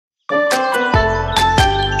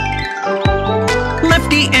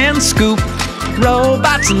Tasty and Skoop,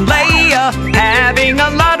 robots and Lea, having a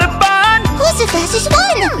lot of fun. Who's the fastest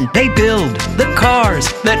one? They build the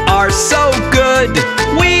cars that are so good.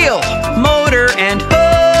 Wheel, motor, and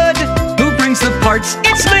hood. Who brings the parts?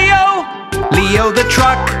 It's Leo! Lea the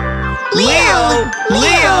Truck. Leo!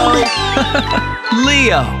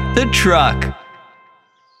 Lea the Truck.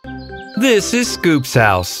 This is Skoop's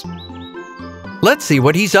house. Let's see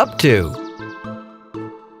what he's up to.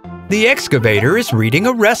 The excavator is reading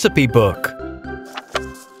a recipe book.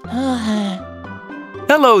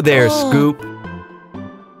 Hello there, Skoop.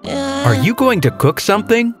 Are you going to cook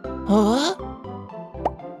something?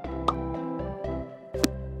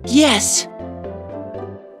 Yes.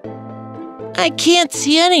 I can't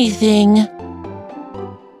see anything.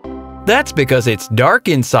 That's because it's dark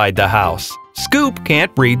inside the house. Skoop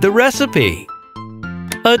can't read the recipe.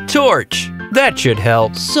 A torch. That should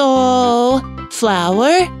help. So,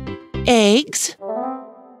 flour, eggs.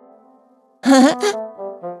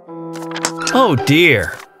 Oh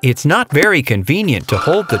dear. It's not very convenient to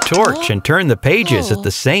hold the torch and turn the pages at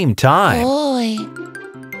the same time. Boy.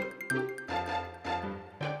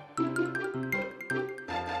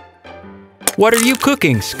 What are you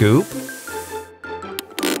cooking, Skoop?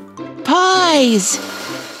 Pies.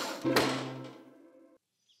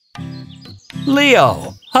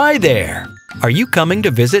 Leo, hi there. Are you coming to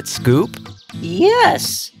visit Skoop?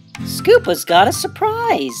 Yes, Skoop has got a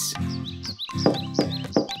surprise.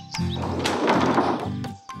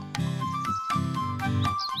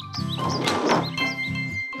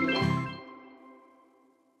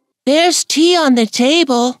 There's tea on the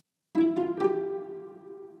table.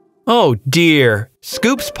 Oh dear,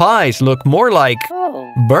 Skoop's pies look more like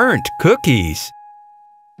burnt cookies.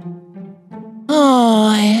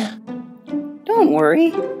 Oh. Don't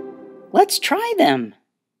worry. Let's try them.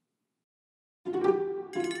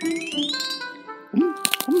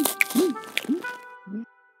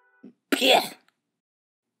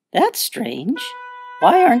 That's strange.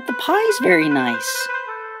 Why aren't the pies very nice?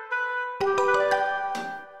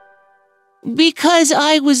 Because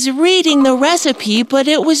I was reading the recipe, but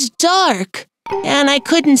it was dark, and I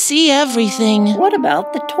couldn't see everything. What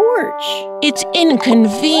about the torch? It's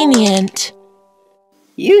inconvenient.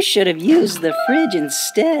 You should have used the fridge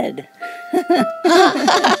instead.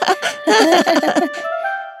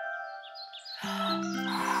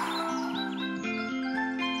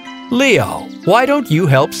 Leo, why don't you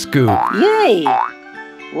help Skoop? Yay!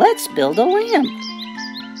 Let's build a lamp.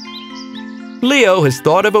 Leo has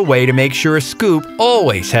thought of a way to make sure Skoop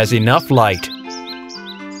always has enough light.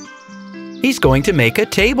 He's going to make a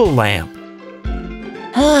table lamp.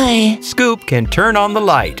 Hi. Skoop can turn on the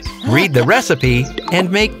light, read the recipe, and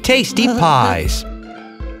make tasty pies.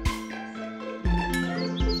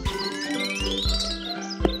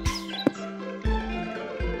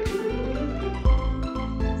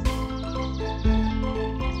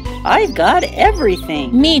 I've got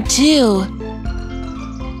everything. Me too.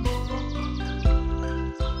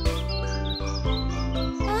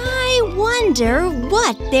 I wonder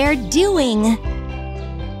what they're doing.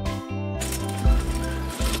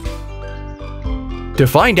 To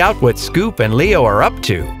find out what Skoop and Leo are up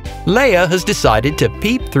to, Lea has decided to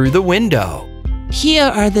peep through the window. Here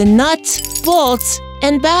are the nuts, bolts,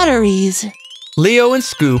 and batteries. Leo and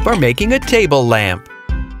Skoop are making a table lamp.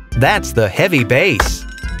 That's the heavy base.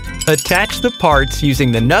 Attach the parts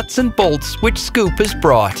using the nuts and bolts which Skoop has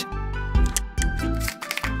brought.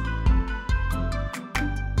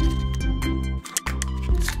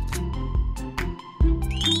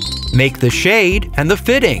 Make the shade and the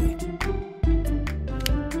fitting.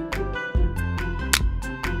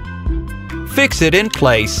 Fix it in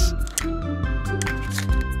place.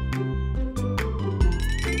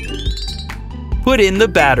 Put in the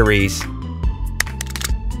batteries.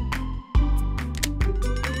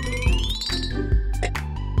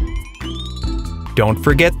 Don't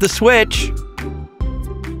forget the switch.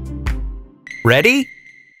 Ready?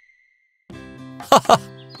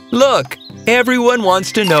 Look, everyone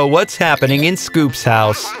wants to know what's happening in Skoop's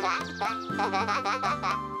house.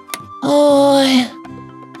 Oh.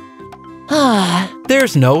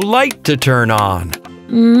 There's no light to turn on.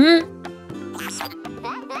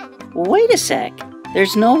 Wait a sec.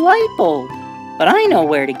 There's no light bulb. But I know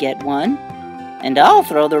where to get one. And I'll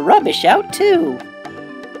throw the rubbish out too.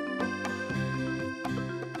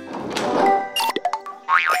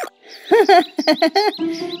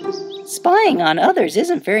 Spying on others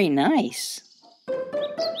isn't very nice.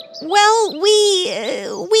 Well, we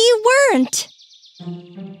weren't.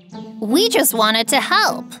 We just wanted to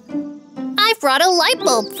help. I brought a light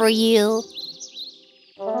bulb for you.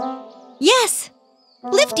 Yes,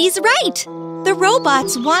 Lifty's right. The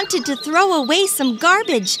robots wanted to throw away some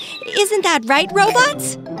garbage. Isn't that right,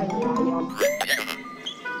 robots?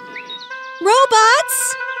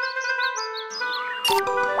 Robots?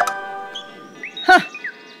 Huh.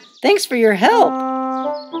 Thanks for your help.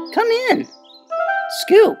 Come in.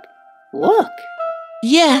 Skoop, look.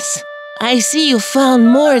 Yes, I see you found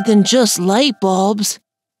more than just light bulbs.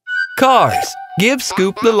 Cars, give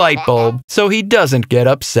Skoop the light bulb so he doesn't get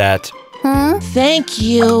upset. Huh? Thank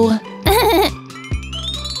you.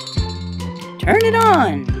 Turn it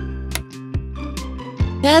on.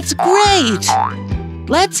 That's great.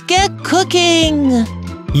 Let's get cooking.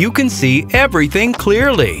 You can see everything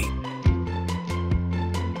clearly.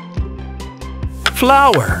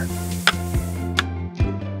 Flour.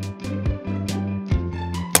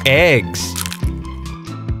 Eggs.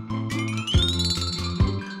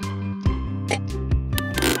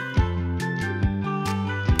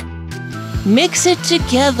 Mix it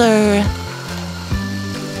together.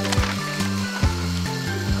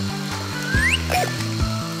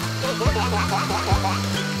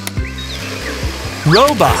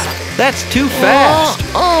 Robot, that's too fast.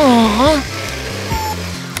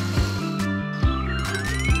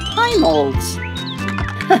 Pie molds.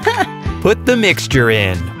 Put the mixture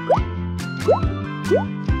in.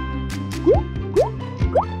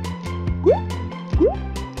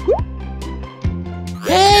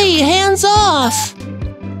 Hey, hands off!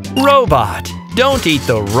 Robot, don't eat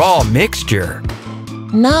the raw mixture.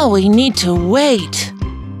 Now we need to wait.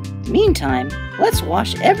 Meantime, let's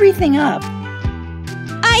wash everything up.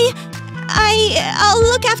 I'll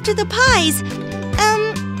look after the pies.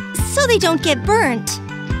 So they don't get burnt.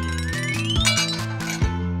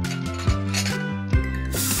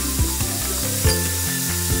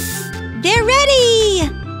 They're ready!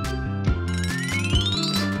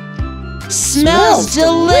 Smells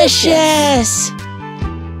delicious!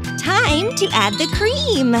 Time to add the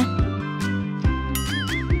cream.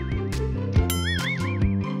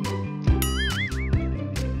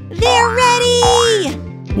 They're ready!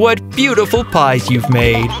 What beautiful pies you've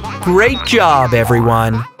made. Great job,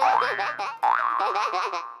 everyone.